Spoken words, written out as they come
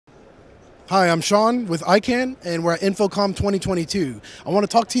Hi, I'm Sean with Ikan, and we're at InfoComm 2022. I want to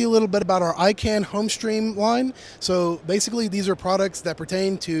talk to you a little bit about our Ikan HomeStream line. So basically, these are products that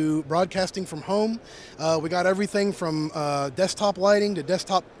pertain to broadcasting from home. We got everything from desktop lighting to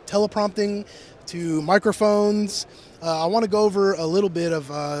desktop teleprompting to microphones. I want to go over a little bit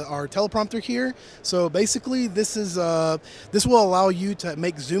of our teleprompter here. So basically, this will allow you to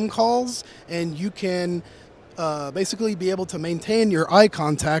make Zoom calls, and you can basically be able to maintain your eye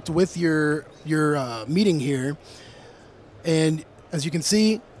contact with your meeting here. And as you can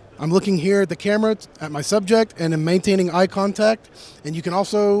see, I'm looking here at the camera at my subject and I'm maintaining eye contact. And you can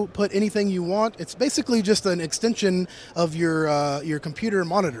also put anything you want. It's basically just an extension of your computer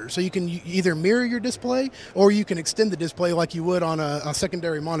monitor. So you can either mirror your display or you can extend the display like you would on a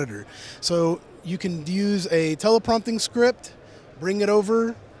secondary monitor. So you can use a teleprompting script, bring it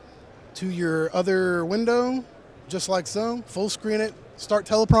over to your other window, just like so, full screen it, start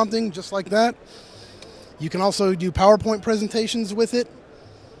teleprompting just like that. You can also do PowerPoint presentations with it,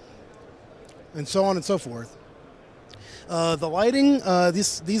 and so on and so forth. The lighting,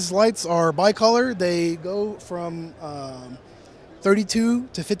 these lights are bicolor. They go from 32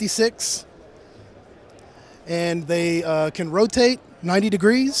 to 56, and they can rotate 90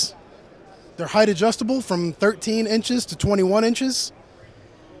 degrees. They're height adjustable from 13 inches to 21 inches.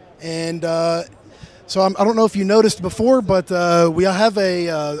 And so I don't know if you noticed before, but we have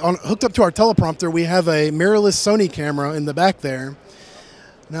hooked up to our teleprompter, we have a mirrorless Sony camera in the back there.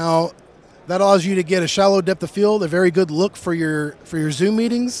 Now, that allows you to get a shallow depth of field, a very good look for your Zoom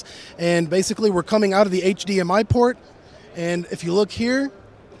meetings. And basically, we're coming out of the HDMI port. And if you look here,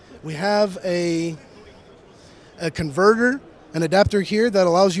 we have a converter, an adapter here that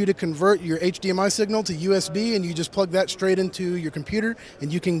allows you to convert your HDMI signal to USB, and you just plug that straight into your computer,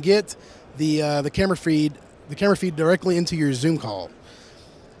 and you can get the camera feed directly into your Zoom call.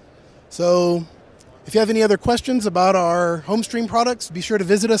 So, if you have any other questions about our HomeStream products, be sure to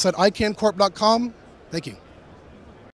visit us at icancorp.com. Thank you.